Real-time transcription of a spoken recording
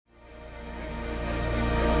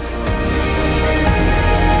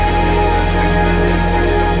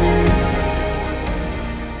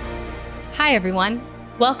Hi, everyone.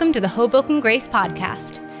 Welcome to the Hoboken Grace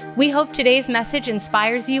Podcast. We hope today's message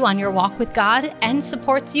inspires you on your walk with God and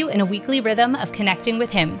supports you in a weekly rhythm of connecting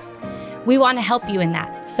with Him. We want to help you in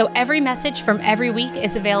that, so every message from every week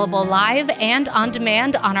is available live and on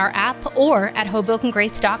demand on our app or at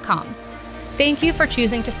HobokenGrace.com. Thank you for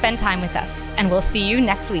choosing to spend time with us, and we'll see you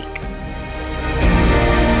next week.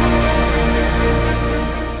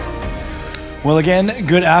 Well, again,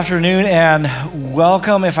 good afternoon and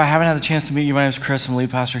welcome. If I haven't had the chance to meet you, my name is Chris. I'm the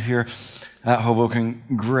lead pastor here at Hoboken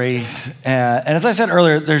Grace. And as I said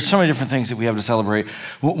earlier, there's so many different things that we have to celebrate.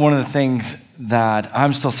 One of the things that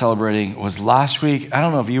I'm still celebrating was last week. I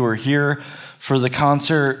don't know if you were here for the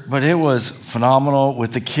concert, but it was phenomenal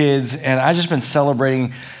with the kids. And I've just been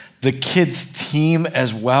celebrating the kids' team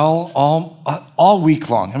as well all week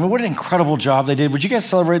long. I mean, what an incredible job they did. Would you guys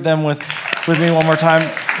celebrate them with me one more time?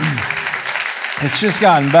 It's just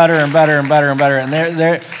gotten better and better and better and better,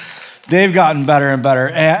 and they've gotten better and better.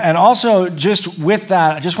 And also, just with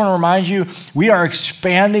that, I just want to remind you, we are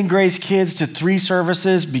expanding Grace Kids to 3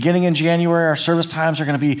 services beginning in January. Our service times are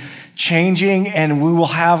going to be changing, and we will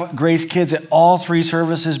have Grace Kids at all 3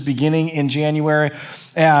 services beginning in January.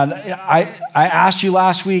 And I asked you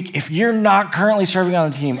last week, if you're not currently serving on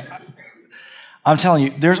a team, I'm telling you,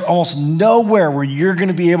 there's almost nowhere where you're going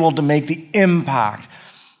to be able to make the impact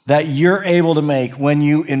that you're able to make when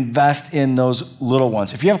you invest in those little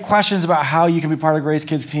ones. If you have questions about how you can be part of Grace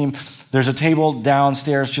Kids team, there's a table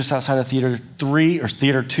downstairs just outside of Theater 3 or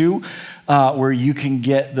Theater 2 where you can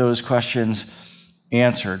get those questions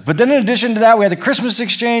answered. But then in addition to that, we had the Christmas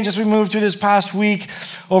exchange as we moved through this past week.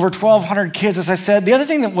 Over 1,200 kids, as I said. The other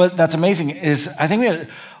thing that's amazing is I think we had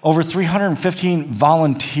over 315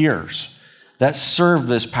 volunteers that served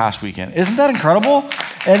this past weekend. Isn't that incredible?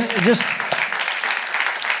 And just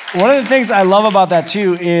one of the things I love about that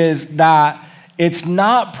too is that it's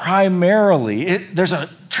not primarily, there's a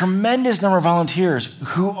tremendous number of volunteers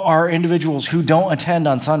who are individuals who don't attend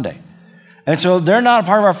on Sunday. And so they're not a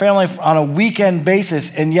part of our family on a weekend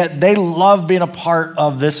basis, and yet they love being a part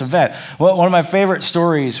of this event. One of my favorite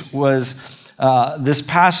stories was this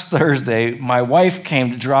past Thursday, my wife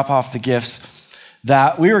came to drop off the gifts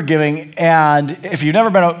that we were giving, and if you've never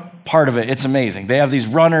been a part of it, it's amazing. They have these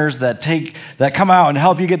runners that come out and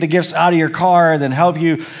help you get the gifts out of your car, and then help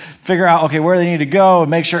you figure out, okay, where they need to go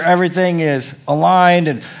and make sure everything is aligned.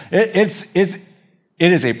 And it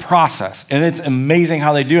is a process, and it's amazing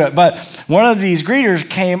how they do it. But one of these greeters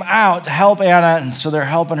came out to help Anna, and so they're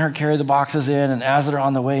helping her carry the boxes in, and as they're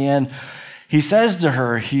on the way in, he says to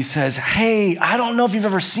her, hey, I don't know if you've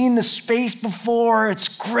ever seen this space before.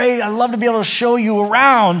 It's great. I'd love to be able to show you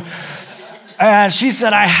around. And she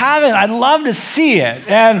said, I haven't. I'd love to see it.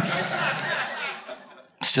 And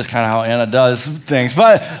it's just kind of how Anna does things.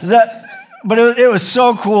 But it was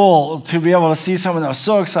so cool to be able to see someone that was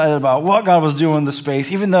so excited about what God was doing in the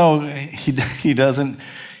space, even though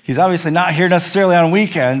he's obviously not here necessarily on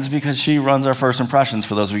weekends because she runs our First Impressions,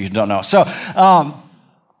 for those of you who don't know. So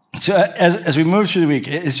as we move through the week,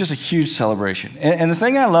 it's just a huge celebration. And the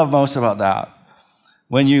thing I love most about that,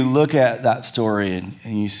 when you look at that story and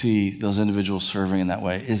you see those individuals serving in that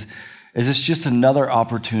way, is it's just another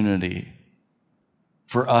opportunity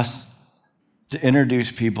for us to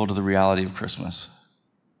introduce people to the reality of Christmas.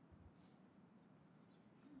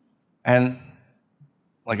 And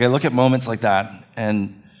like I look at moments like that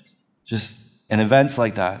and events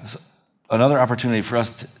like that, it's another opportunity for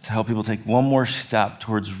us to help people take one more step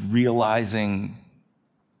towards realizing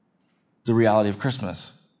the reality of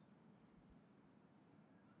Christmas.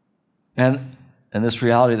 And this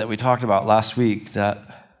reality that we talked about last week,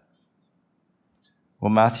 that,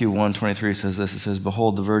 well, Matthew 1:23 says this. It says,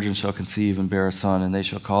 behold, the virgin shall conceive and bear a son, and they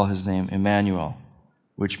shall call his name Emmanuel,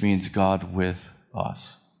 which means God with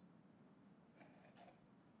us.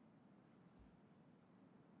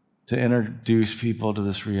 To introduce people to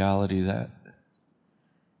this reality that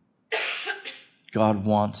God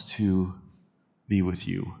wants to be with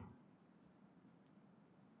you,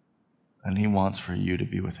 and he wants for you to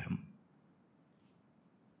be with him.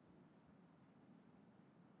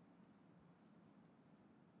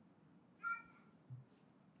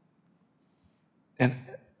 And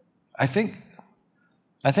I think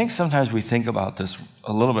sometimes we think about this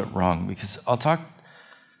a little bit wrong, because I'll talk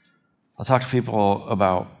to people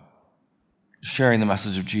about sharing the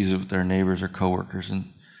message of Jesus with their neighbors or coworkers,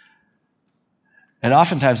 and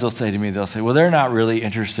oftentimes they'll say, well, they're not really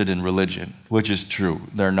interested in religion, which is true.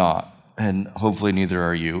 They're not, and hopefully neither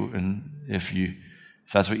are you. And if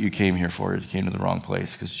that's what you came here for, you came to the wrong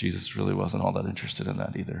place, because Jesus really wasn't all that interested in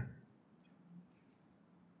that either.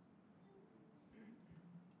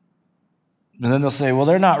 And then they'll say, well,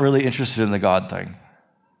 they're not really interested in the God thing.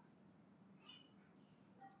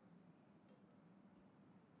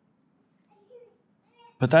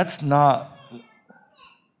 But that's not,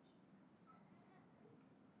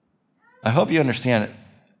 I hope you understand it.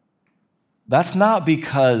 That's not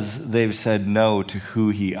because they've said no to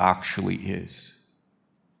who he actually is.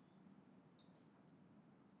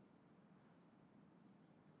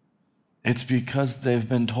 It's because they've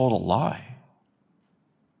been told a lie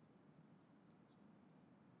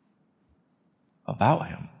about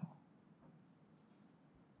him.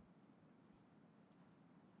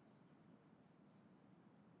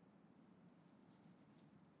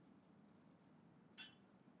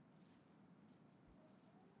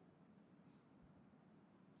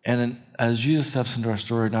 And then, as Jesus steps into our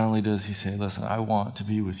story, not only does he say, listen, I want to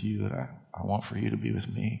be with you, and I want for you to be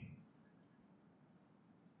with me.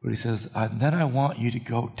 But he says, then I want you to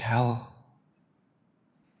go tell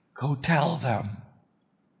them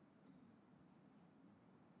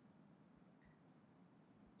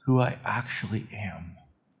who I actually am.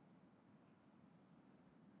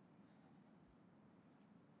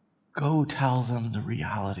 Go tell them the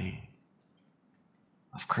reality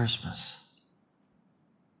of Christmas.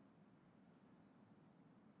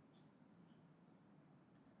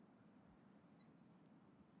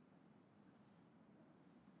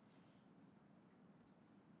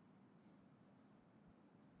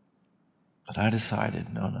 But I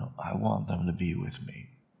decided, no, I want them to be with me.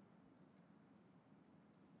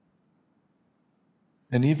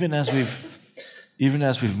 And even as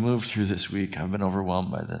we've moved through this week, I've been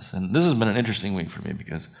overwhelmed by this. And this has been an interesting week for me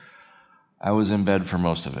because I was in bed for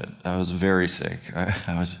most of it. I was very sick.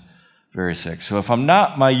 I was very sick. So if I'm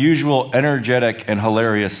not my usual energetic and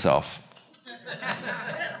hilarious self,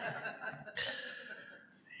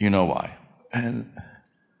 you know why.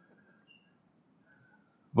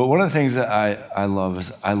 But one of the things that I love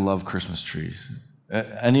is I love Christmas trees.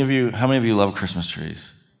 How many of you love Christmas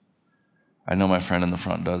trees? I know my friend in the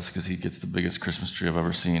front does because he gets the biggest Christmas tree I've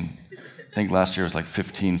ever seen. I think last year was like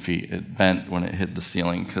 15 feet. It bent when it hit the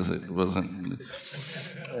ceiling because it wasn't.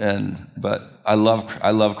 But I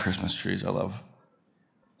love Christmas trees.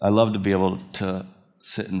 I love to be able to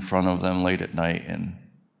sit in front of them late at night, and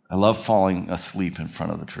I love falling asleep in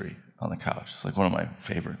front of the tree on the couch. It's like one of my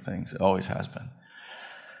favorite things. It always has been.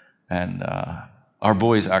 And our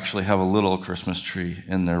boys actually have a little Christmas tree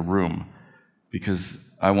in their room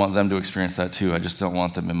because I want them to experience that too. I just don't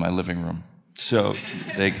want them in my living room. So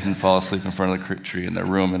they can fall asleep in front of the tree in their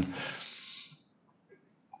room.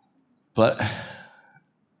 But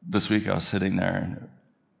this week I was sitting there and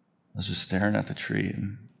I was just staring at the tree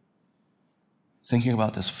and thinking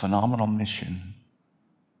about this phenomenal mission.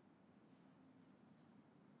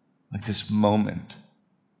 Like this moment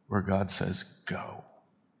where God says, go.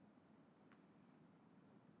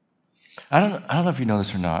 I don't know if you know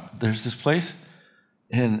this or not. There's this place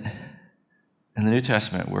in the New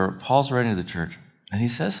Testament where Paul's writing to the church, and he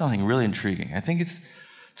says something really intriguing. I think it's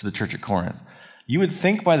to the church at Corinth. You would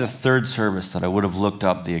think by the third service that I would have looked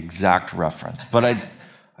up the exact reference, but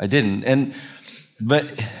I didn't.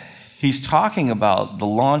 But he's talking about the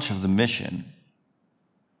launch of the mission.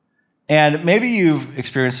 And maybe you've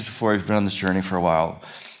experienced it before, you've been on this journey for a while.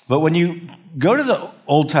 But when you go to the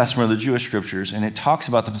Old Testament or the Jewish scriptures and it talks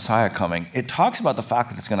about the Messiah coming, it talks about the fact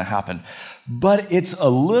that it's going to happen, but it's a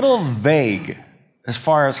little vague as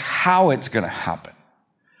far as how it's going to happen.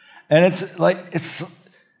 And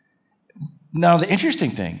now the interesting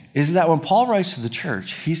thing is that when Paul writes to the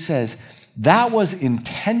church, he says that was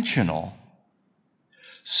intentional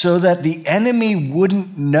so that the enemy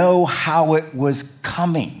wouldn't know how it was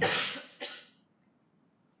coming.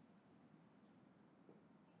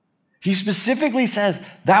 He specifically says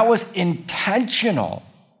that was intentional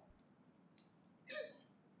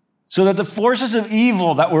so that the forces of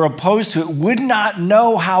evil that were opposed to it would not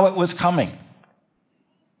know how it was coming.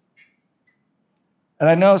 And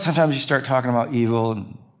I know sometimes you start talking about evil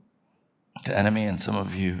and the enemy, and some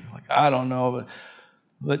of you are like, I don't know.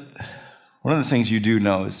 But one of the things you do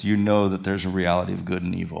know is you know that there's a reality of good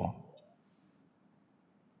and evil.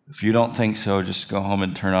 If you don't think so, just go home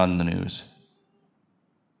and turn on the news.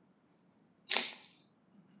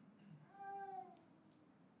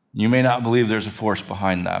 You may not believe there's a force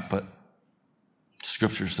behind that, but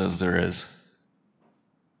Scripture says there is.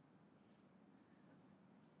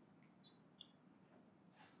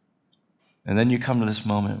 And then you come to this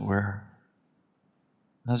moment where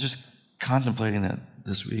I was just contemplating that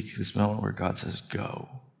this week, this moment where God says, go.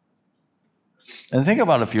 And think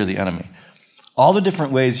about if you're the enemy. All the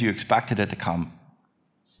different ways you expected it to come.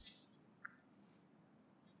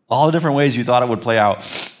 all the different ways you thought it would play out.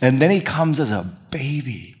 And then he comes as a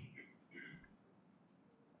baby.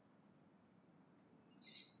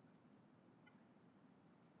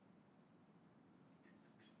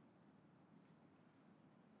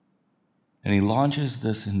 And he launches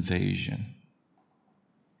this invasion.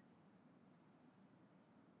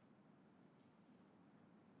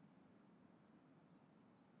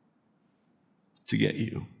 To get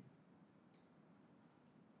you.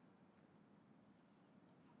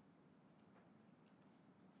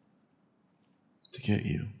 To get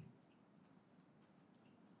you.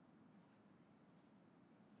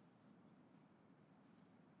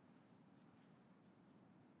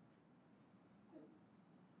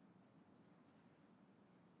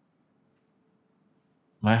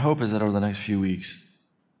 My hope is that over the next few weeks,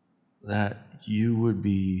 that you would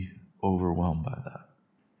be overwhelmed by that.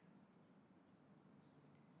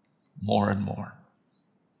 More and more.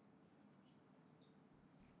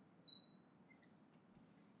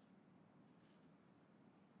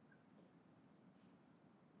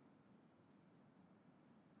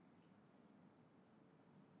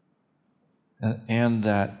 And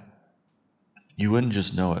that you wouldn't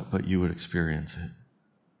just know it, but you would experience it.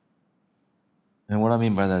 And what I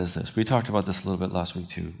mean by that is this. We talked about this a little bit last week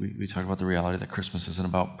too. We talked about the reality that Christmas isn't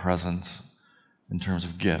about presents in terms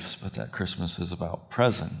of gifts, but that Christmas is about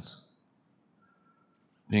presence.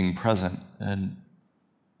 Being present, and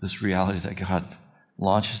this reality that God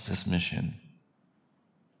launches this mission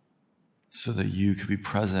so that you could be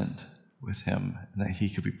present with him and that he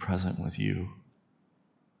could be present with you.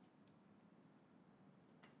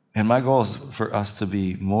 And my goal is for us to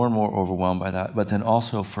be more and more overwhelmed by that, but then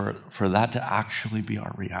also for that to actually be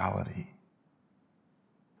our reality.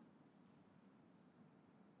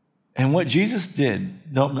 And what Jesus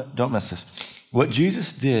did, don't miss this. What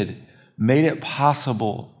Jesus did made it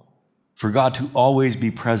possible for God to always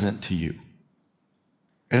be present to you.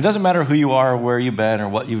 And it doesn't matter who you are or where you've been or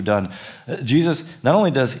what you've done. Jesus, not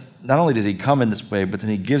only does he come in this way, but then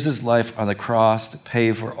he gives his life on the cross to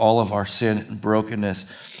pay for all of our sin and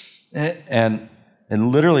brokenness and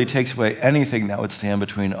literally takes away anything that would stand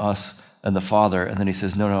between us and the Father. And then he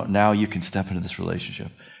says, no, now you can step into this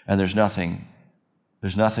relationship. And there's nothing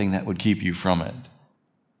that would keep you from it.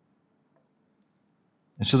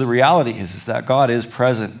 And so the reality is that God is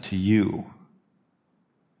present to you.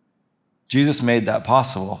 Jesus made that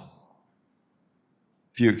possible.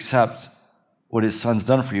 If you accept what his son's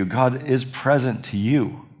done for you, God is present to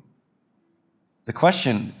you. The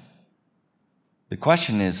question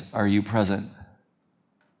is, are you present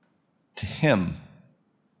to him?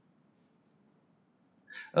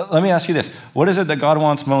 Let me ask you this. What is it that God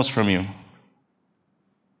wants most from you?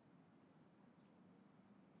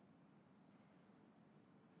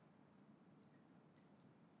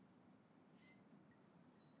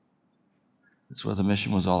 That's what the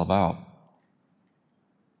mission was all about.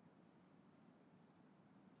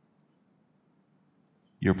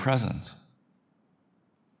 Your presence.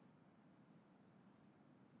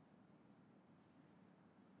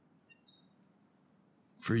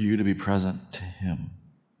 For you to be present to him.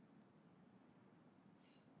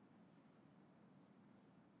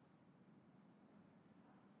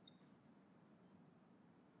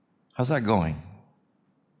 How's that going?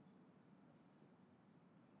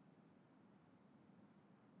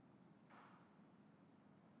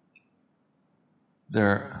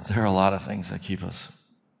 There are a lot of things that keep us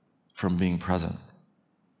from being present.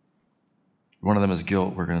 One of them is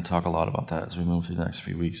guilt. We're going to talk a lot about that as we move through the next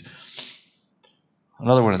few weeks.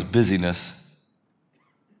 Another one is busyness.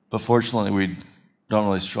 But fortunately, we don't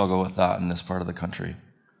really struggle with that in this part of the country.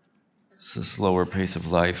 It's a slower pace of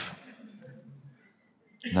life,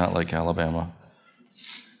 not like Alabama.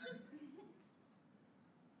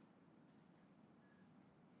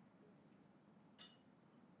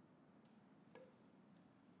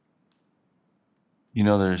 You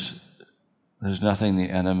know, there's nothing the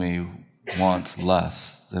enemy wants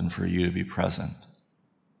less than for you to be present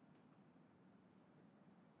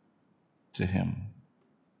to him.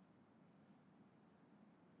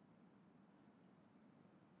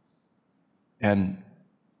 And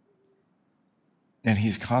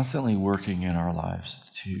he's constantly working in our lives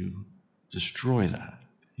to destroy that.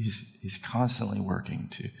 He's constantly working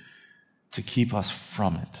to keep us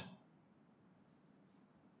from it.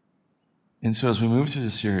 And so as we move through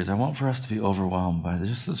this series, I want for us to be overwhelmed by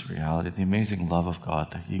just this reality, the amazing love of God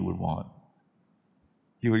that he would want.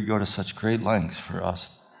 He would go to such great lengths for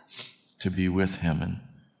us to be with him.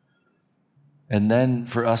 And then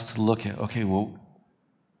for us to look at, okay, well,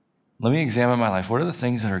 let me examine my life. What are the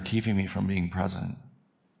things that are keeping me from being present?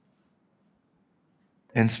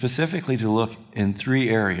 and specifically to look in three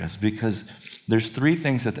areas, because there's three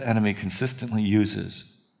things that the enemy consistently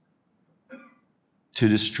uses to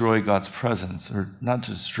destroy God's presence, or not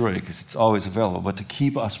to destroy it because it's always available, but to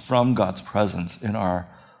keep us from God's presence in our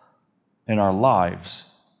lives.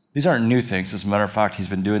 These aren't new things. As a matter of fact, he's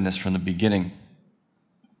been doing this from the beginning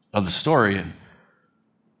of the story.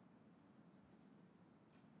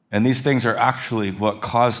 And these things are actually what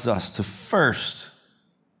caused us to first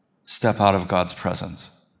step out of God's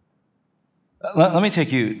presence. Let me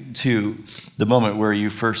take you to the moment where you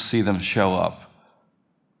first see them show up.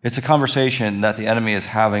 It's a conversation that the enemy is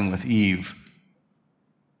having with Eve.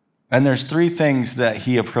 And there's three things that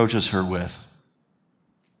he approaches her with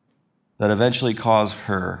that eventually cause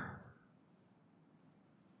her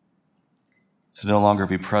to no longer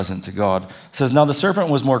be present to God. It says, "Now the serpent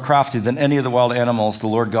was more crafty than any of the wild animals the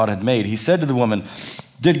Lord God had made. He said to the woman,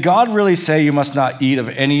 'Did God really say you must not eat of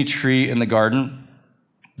any tree in the garden?'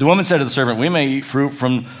 The woman said to the serpent, 'We may eat fruit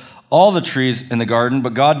from all the trees in the garden,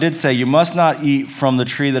 but God did say, you must not eat from the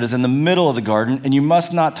tree that is in the middle of the garden, and you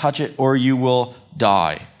must not touch it or you will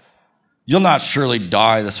die.' 'You'll not surely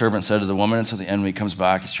die,' the serpent said to the woman." And so the enemy comes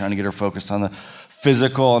back. He's trying to get her focused on the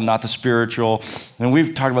physical and not the spiritual. And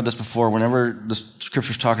we've talked about this before. Whenever the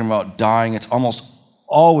scripture's talking about dying, it's almost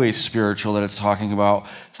always spiritual that it's talking about.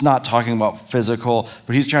 It's not talking about physical,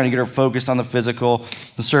 but he's trying to get her focused on the physical.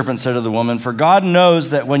 The serpent said to the woman, "For God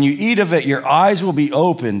knows that when you eat of it, your eyes will be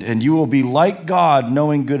opened, and you will be like God,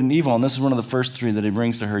 knowing good and evil." And this is one of the first three that he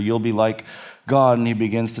brings to her. You'll be like God. And he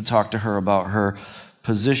begins to talk to her about her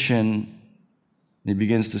position. He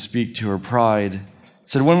begins to speak to her pride.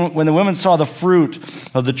 So when the woman saw the fruit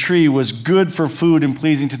of the tree was good for food and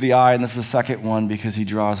pleasing to the eye, and this is the second one because he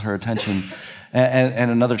draws her attention,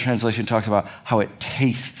 and another translation talks about how it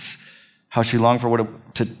tastes, how she longed for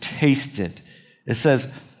to taste it. It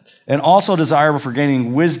says, "And also desirable for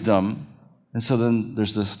gaining wisdom." And so then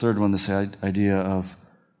there's this third one, this idea of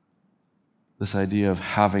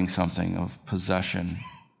having something, of possession.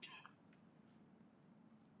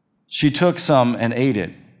 "She took some and ate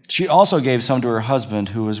it. She also gave some to her husband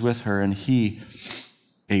who was with her, and he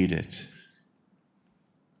ate it."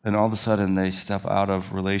 And all of a sudden, they step out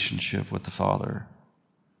of relationship with the Father.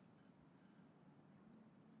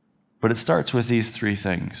 But it starts with these three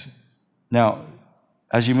things. Now,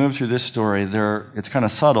 as you move through this story, it's kind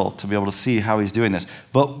of subtle to be able to see how he's doing this.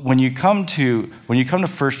 But when you come to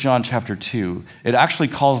 1 John chapter 2, it actually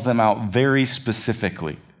calls them out very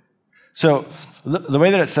specifically. So the way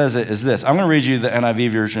that it says it is this. I'm going to read you the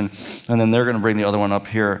NIV version, and then they're going to bring the other one up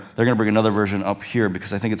here. They're going to bring another version up here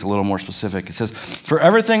because I think it's a little more specific. It says, "For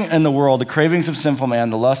everything in the world, the cravings of sinful man,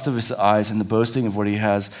 the lust of his eyes, and the boasting of what he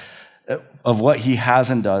has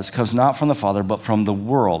and does, comes not from the Father, but from the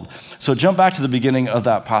world." So jump back to the beginning of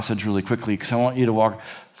that passage really quickly, because I want you to want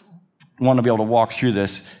to be able to walk through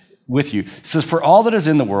this with you. It says, "For all that is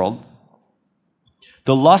in the world,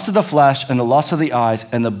 the lust of the flesh and the lust of the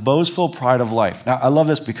eyes and the boastful pride of life." Now, I love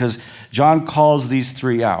this because John calls these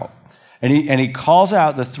three out. And he calls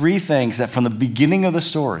out the three things that from the beginning of the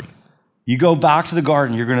story, you go back to the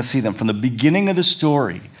garden, you're going to see them. From the beginning of the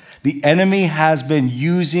story, the enemy has been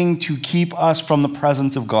using to keep us from the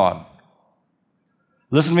presence of God.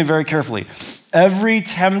 Listen to me very carefully. Every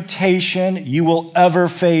temptation you will ever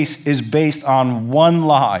face is based on one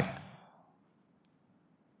lie.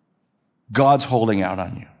 God's holding out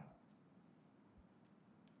on you.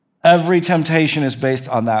 Every temptation is based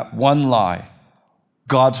on that one lie.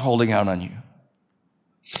 God's holding out on you.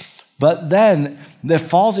 But then it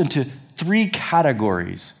falls into three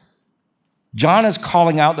categories. John is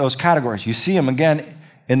calling out those categories. You see him again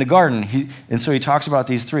in the garden. And so he talks about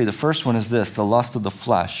these three. The first one is this, the lust of the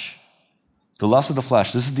flesh. The lust of the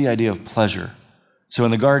flesh. This is the idea of pleasure. So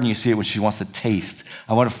in the garden, you see it when she wants to taste.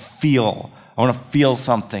 I want to feel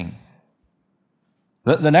something.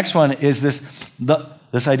 The next one is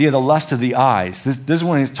this idea of the lust of the eyes. This is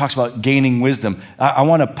when he talks about gaining wisdom. I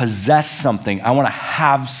want to possess something. I want to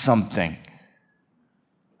have something.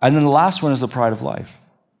 And then the last one is the pride of life.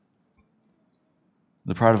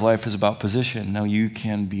 The pride of life is about position. Now you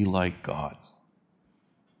can be like God.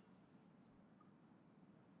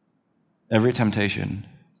 Every temptation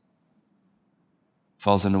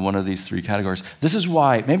falls into one of these three categories. This is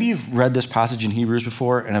why, maybe you've read this passage in Hebrews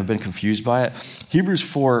before and have been confused by it. Hebrews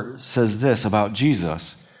 4 says this about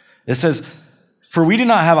Jesus. It says, "For we do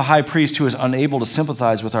not have a high priest who is unable to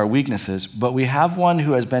sympathize with our weaknesses, but we have one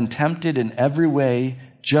who has been tempted in every way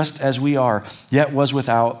just as we are, yet was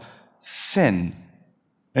without sin."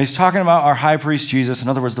 And he's talking about our high priest, Jesus. In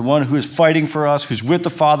other words, the one who is fighting for us, who's with the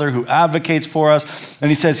Father, who advocates for us. And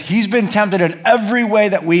he says, he's been tempted in every way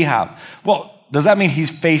that we have. Well, Does that mean he's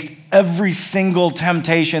faced every single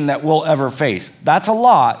temptation that we'll ever face? That's a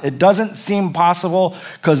lot. It doesn't seem possible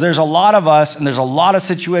because there's a lot of us and there's a lot of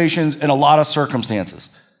situations and a lot of circumstances.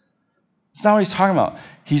 That's not what he's talking about.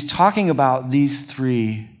 He's talking about these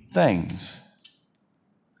three things.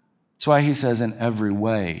 That's why he says in every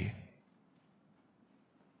way.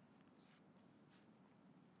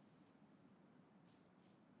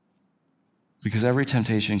 Because every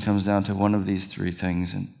temptation comes down to one of these three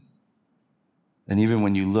things. And even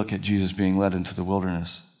when you look at Jesus being led into the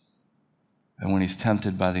wilderness, and when he's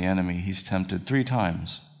tempted by the enemy, he's tempted 3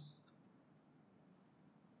 times.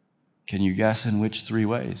 Can you guess in which 3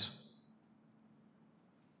 ways?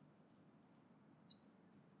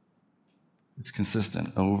 It's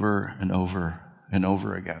consistent over and over and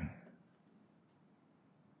over again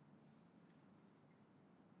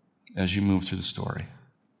as you move through the story.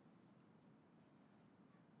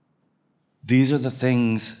 These are the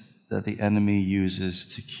things that the enemy uses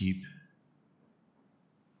to keep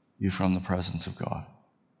you from the presence of God.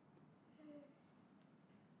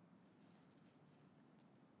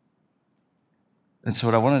 And so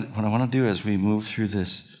what I want to do as we move through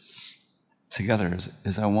this together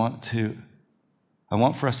is I want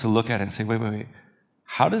for us to look at it and say, wait,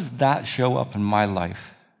 how does that show up in my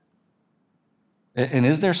life? And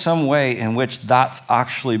is there some way in which that's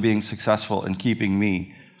actually being successful in keeping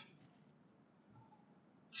me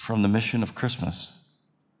from the mission of Christmas?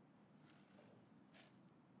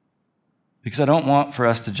 Because I don't want for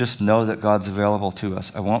us to just know that God's available to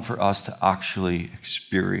us. I want for us to actually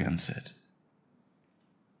experience it.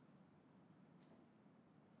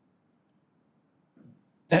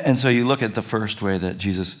 And so you look at the first way that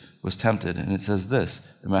Jesus was tempted, and it says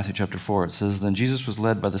this in Matthew chapter 4. It says, "Then Jesus was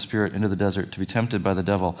led by the Spirit into the desert to be tempted by the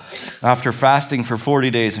devil. After fasting for 40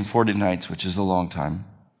 days and 40 nights," which is a long time,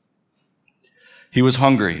 "he was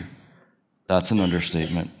hungry." That's an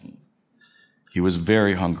understatement. He was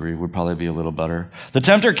very hungry, would probably be a little better. "The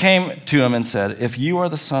tempter came to him and said, 'If you are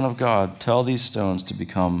the Son of God, tell these stones to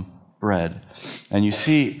become bread.'" And you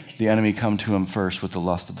see the enemy come to him first with the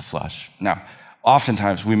lust of the flesh. Now,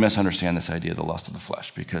 oftentimes we misunderstand this idea of the lust of the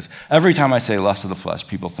flesh, because every time I say lust of the flesh,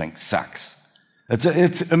 people think sex.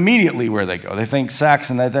 It's immediately where they go. They think sex,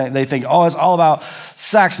 and they think, oh, it's all about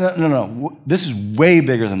sex. No. This is way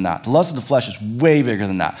bigger than that. The lust of the flesh is way bigger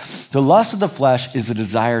than that. The lust of the flesh is the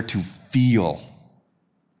desire to feel.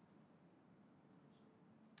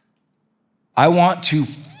 I want to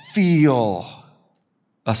feel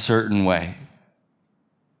a certain way.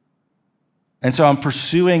 And so I'm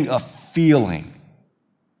pursuing a feeling.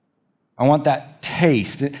 I want that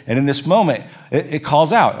taste. And in this moment, it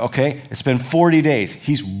calls out, okay, it's been 40 days.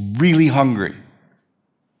 He's really hungry.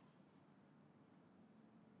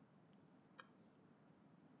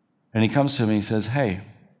 And he comes to me and he says, "Hey,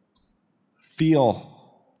 feel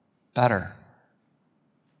better.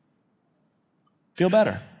 Feel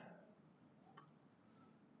better.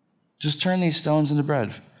 Just turn these stones into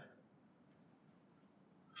bread.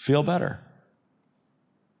 Feel better."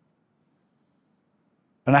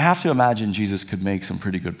 And I have to imagine Jesus could make some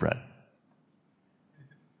pretty good bread.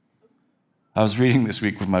 I was reading this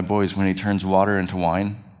week with my boys when he turns water into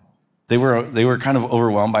wine. They were kind of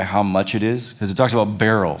overwhelmed by how much it is, because it talks about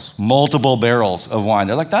barrels, multiple barrels of wine.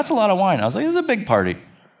 They're like, "That's a lot of wine." I was like, "It's a big party,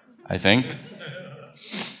 I think."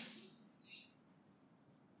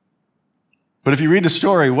 But if you read the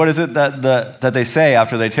story, what is it that they say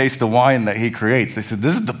after they taste the wine that he creates? They said,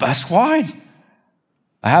 "This is the best wine."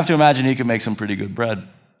 I have to imagine he could make some pretty good bread.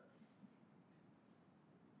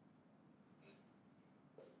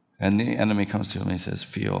 And the enemy comes to him and he says,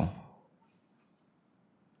 "Feel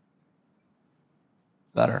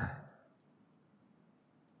better."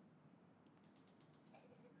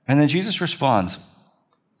 And then Jesus responds.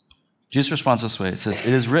 Jesus responds this way. It says,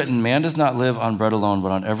 "It is written, man does not live on bread alone,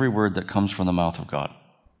 but on every word that comes from the mouth of God."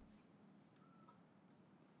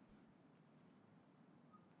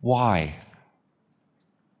 Why?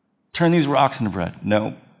 Turn these rocks into bread.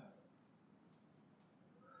 No.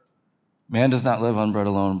 Man does not live on bread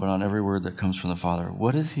alone, but on every word that comes from the Father.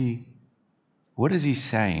 What is he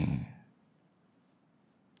saying?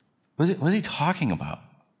 What is he talking about?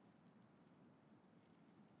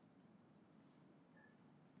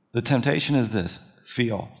 The temptation is this: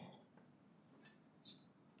 feel.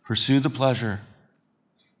 Pursue the pleasure.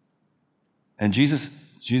 And Jesus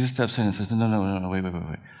steps in and says, no,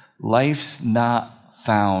 wait. Life's not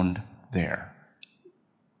found there.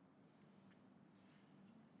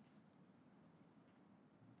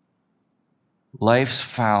 Life's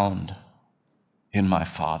found in my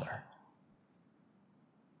Father.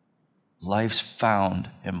 Life's found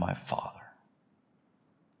in my Father.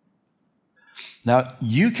 Now,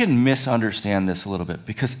 you can misunderstand this a little bit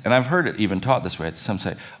because, and I've heard it even taught this way. Some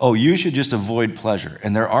say, oh, you should just avoid pleasure.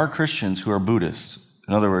 And there are Christians who are Buddhists.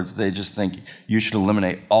 In other words, they just think you should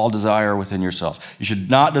eliminate all desire within yourself. You should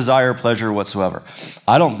not desire pleasure whatsoever.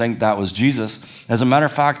 I don't think that was Jesus. As a matter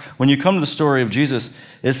of fact, when you come to the story of Jesus,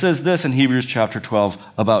 it says this in Hebrews chapter 12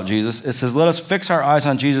 about Jesus. It says, let us fix our eyes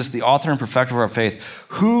on Jesus, the author and perfecter of our faith,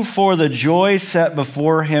 who for the joy set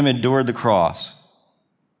before him endured the cross.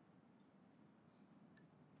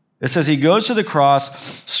 It says he goes to the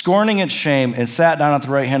cross, scorning its shame, and sat down at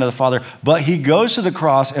the right hand of the Father. But he goes to the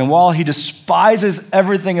cross, and while he despises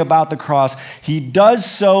everything about the cross, he does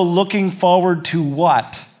so looking forward to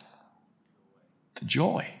what? To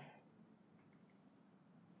joy.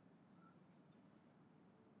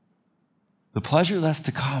 The pleasure that's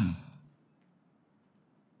to come.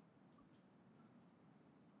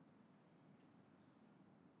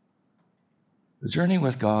 The journey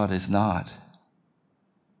with God is not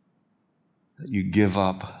that you give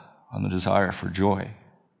up on the desire for joy.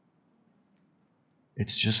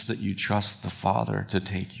 It's just that you trust the Father to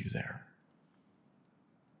take you there.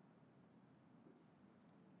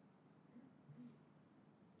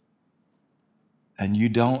 And you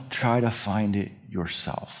don't try to find it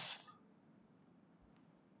yourself.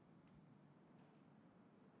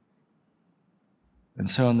 And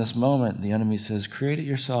so in this moment, the enemy says, create it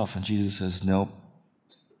yourself. And Jesus says, nope.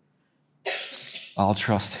 I'll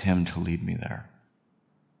trust him to lead me there.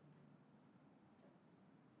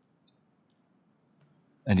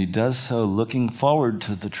 And he does so looking forward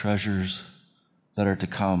to the treasures that are to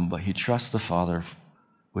come, but he trusts the Father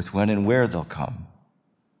with when and where they'll come.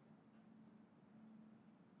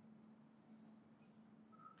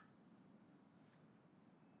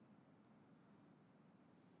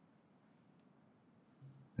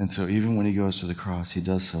 And so even when he goes to the cross, he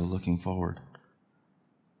does so looking forward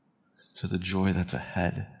to the joy that's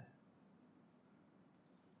ahead.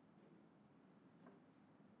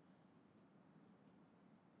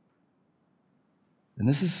 And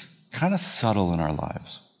this is kind of subtle in our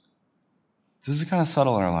lives.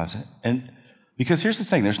 And because here's the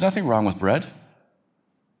thing, there's nothing wrong with bread,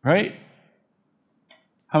 right?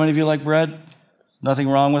 How many of you like bread? Nothing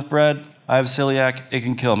wrong with bread. I have celiac, it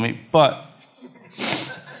can kill me, but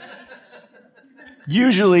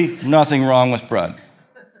usually nothing wrong with bread.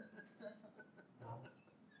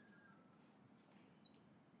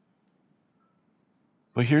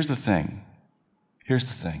 But here's the thing,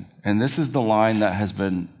 and this is the line that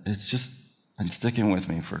it's just been sticking with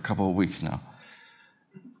me for a couple of weeks now.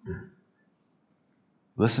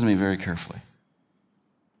 Listen to me very carefully.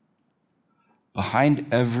 Behind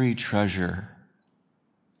every treasure,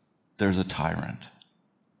 there's a tyrant.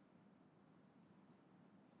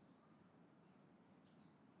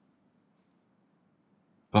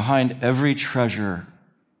 Behind every treasure,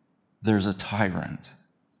 there's a tyrant.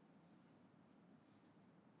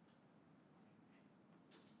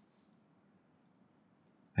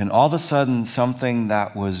 And all of a sudden, something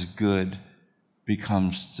that was good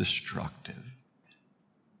becomes destructive.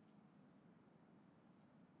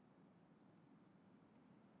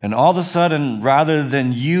 And all of a sudden, rather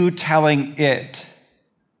than you telling it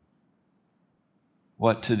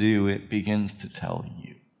what to do, it begins to tell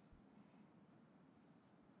you.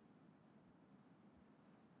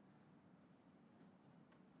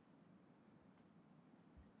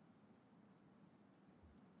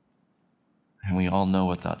 And we all know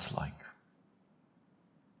what that's like.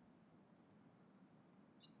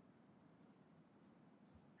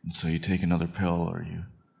 And so you take another pill, or you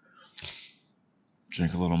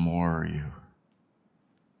drink a little more, or you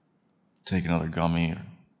take another gummy,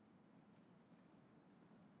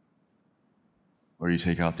 or you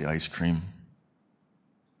take out the ice cream.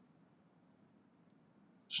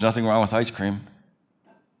 There's nothing wrong with ice cream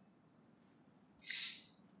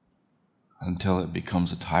until it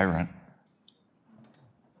becomes a tyrant.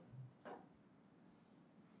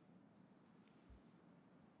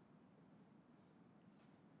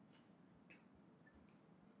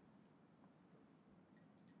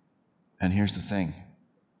 And here's the thing.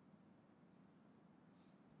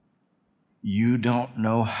 You don't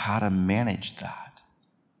know how to manage that.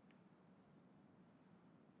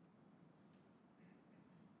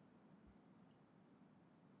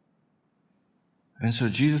 And so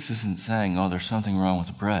Jesus isn't saying, oh, there's something wrong with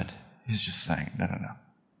the bread. He's just saying, no.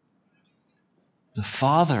 The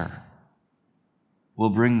Father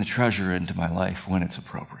will bring the treasure into my life when it's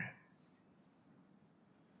appropriate.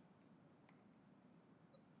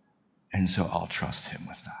 And so I'll trust him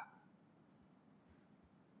with that.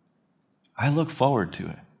 I look forward to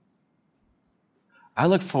it. I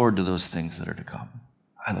look forward to those things that are to come.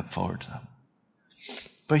 I look forward to them.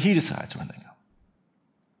 But he decides when they go.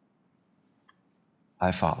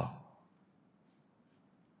 I follow.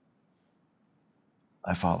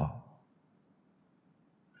 I follow.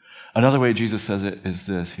 Another way Jesus says it is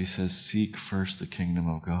this. He says, seek first the kingdom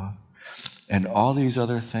of God, and all these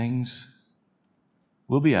other things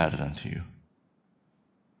will be added unto you.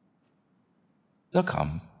 They'll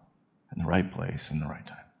come in the right place, in the right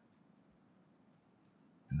time,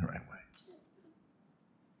 in the right way.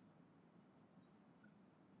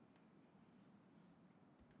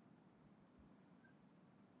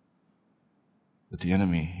 But the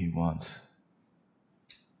enemy, he wants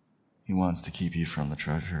to keep you from the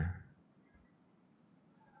treasure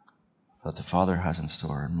that the Father has in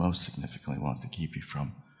store, and most significantly wants to keep you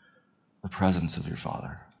from the presence of your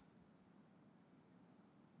Father.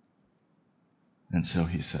 And so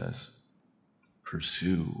he says,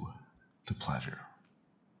 pursue the pleasure.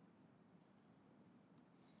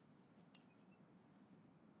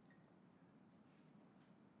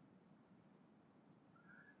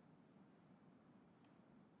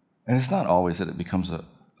 And it's not always that it becomes a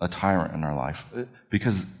tyrant in our life,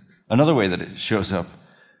 because another way that it shows up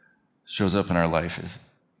in our life is,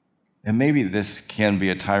 and maybe this can be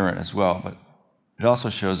a tyrant as well, but it also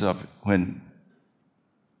shows up when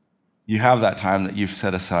you have that time that you've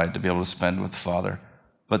set aside to be able to spend with the Father,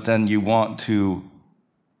 but then you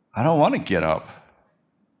I don't want to get up.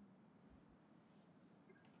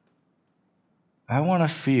 I want to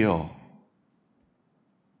feel.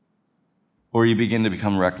 Or you begin to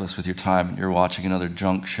become reckless with your time and you're watching another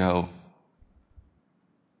junk show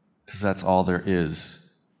because that's all there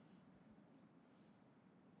is,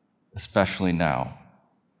 especially now.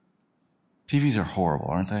 TVs are horrible,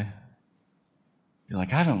 aren't they? You're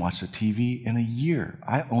like, I haven't watched a TV in a year.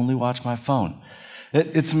 I only watch my phone.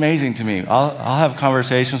 It's amazing to me. I'll have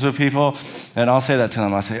conversations with people, and I'll say that to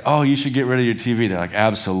them. I'll say, oh, you should get rid of your TV. They're like,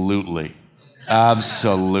 absolutely.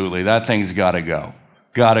 Absolutely. That thing's got to go.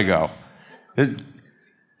 Got to go.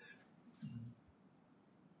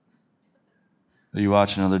 You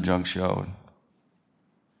watch another junk show.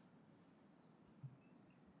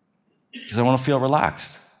 Because I want to feel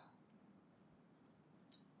relaxed.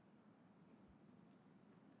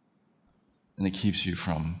 And it keeps you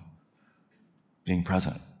from being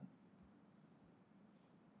present.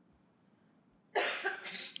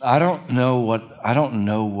 I don't know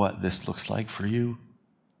what this looks like for you,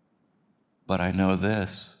 but I know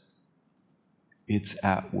this. It's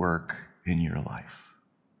at work in your life.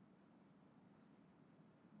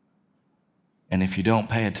 And if you don't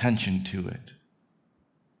pay attention to it,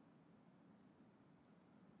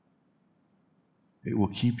 it will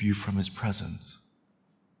keep you from his presence.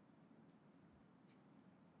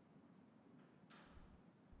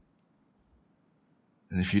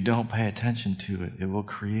 And if you don't pay attention to it, it will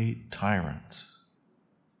create tyrants.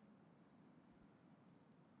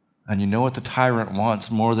 And you know what the tyrant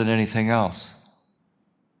wants more than anything else?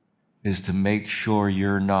 Is to make sure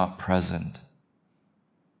you're not present.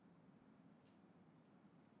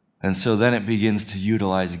 And so then it begins to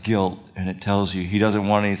utilize guilt, and it tells you he doesn't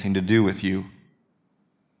want anything to do with you.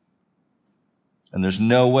 And there's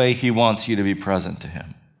no way he wants you to be present to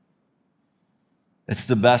him. It's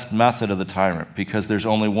the best method of the tyrant, because there's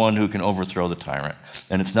only one who can overthrow the tyrant,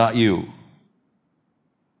 and it's not you.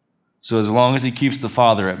 So as long as he keeps the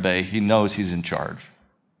Father at bay, he knows he's in charge.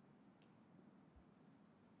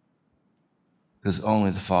 Because only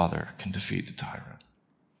the Father can defeat the tyrant.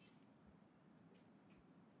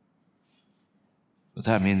 But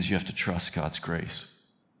that means you have to trust God's grace.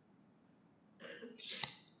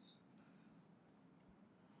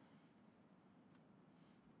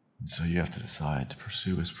 And so you have to decide to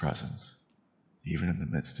pursue his presence, even in the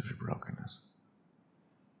midst of your brokenness.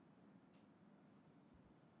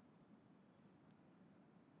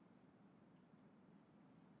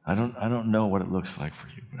 I don't know what it looks like for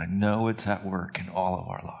you, but I know it's at work in all of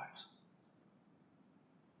our lives.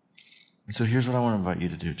 And so here's what I want to invite you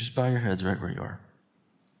to do. Just bow your heads right where you are.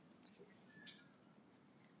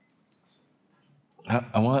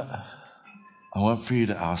 I want for you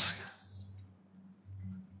to ask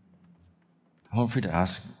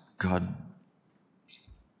God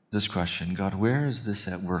this question. God, where is this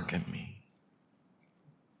at work in me?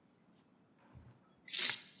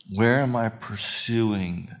 Where am I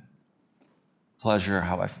pursuing pleasure,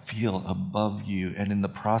 how I feel above you, and in the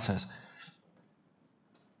process,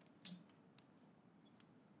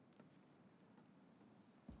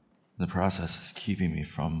 is keeping me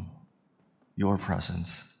from your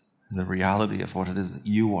presence and the reality of what it is that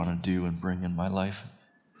you want to do and bring in my life.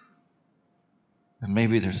 And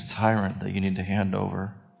maybe there's a tyrant that you need to hand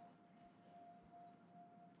over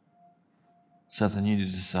something you need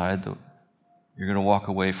to decide that you're going to walk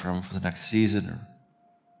away from for the next season, or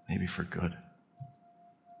maybe for good.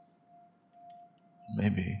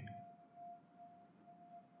 Maybe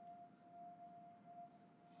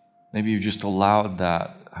you just allowed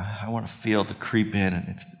that, I want to feel, to creep in, and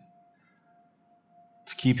it's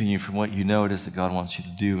keeping you from what you know it is that God wants you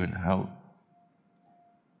to do, and how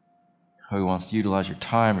He wants to utilize your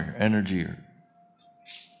time or your energy. Or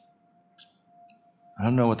I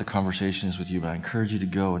don't know what the conversation is with you, but I encourage you to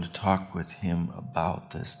go and to talk with Him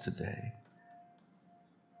about this today.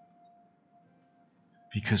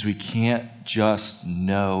 Because we can't just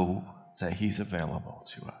know that He's available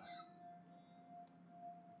to us.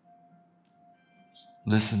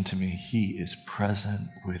 Listen to me, He is present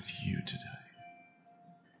with you today.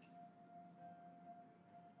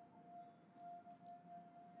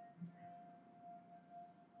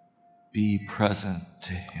 Be present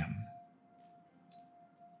to Him.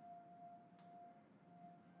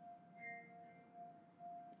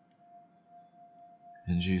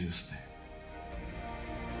 In Jesus' name.